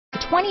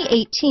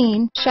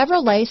2018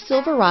 Chevrolet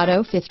Silverado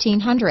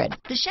 1500.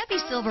 The Chevy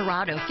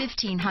Silverado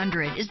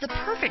 1500 is the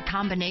perfect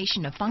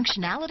combination of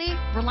functionality,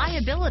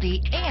 reliability,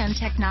 and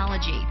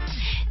technology.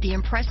 The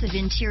impressive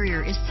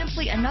interior is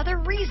simply another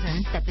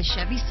reason that the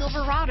Chevy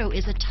Silverado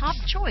is a top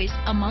choice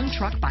among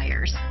truck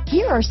buyers.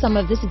 Here are some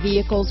of this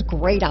vehicle's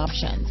great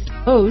options: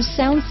 Bose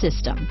sound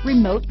system,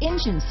 remote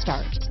engine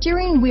start,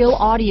 steering wheel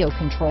audio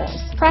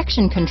controls,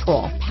 traction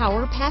control,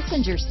 power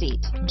passenger seat,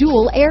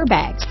 dual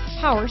airbags,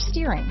 power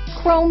steering,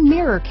 chrome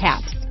mirror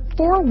caps,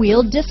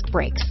 four-wheel disc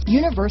brakes,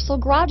 universal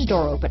garage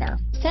door opener,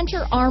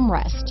 center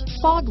armrest,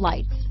 fog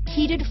lights,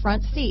 heated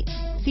front seats,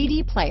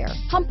 CD player,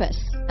 compass,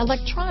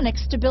 electronic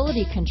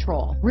stability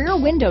control, rear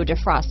window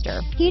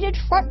defroster, heated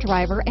front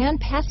driver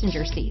and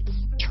passenger seats,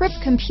 trip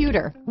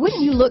computer.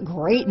 Wouldn't you look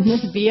great in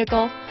this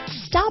vehicle?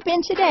 Stop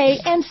in today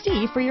and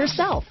see for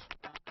yourself.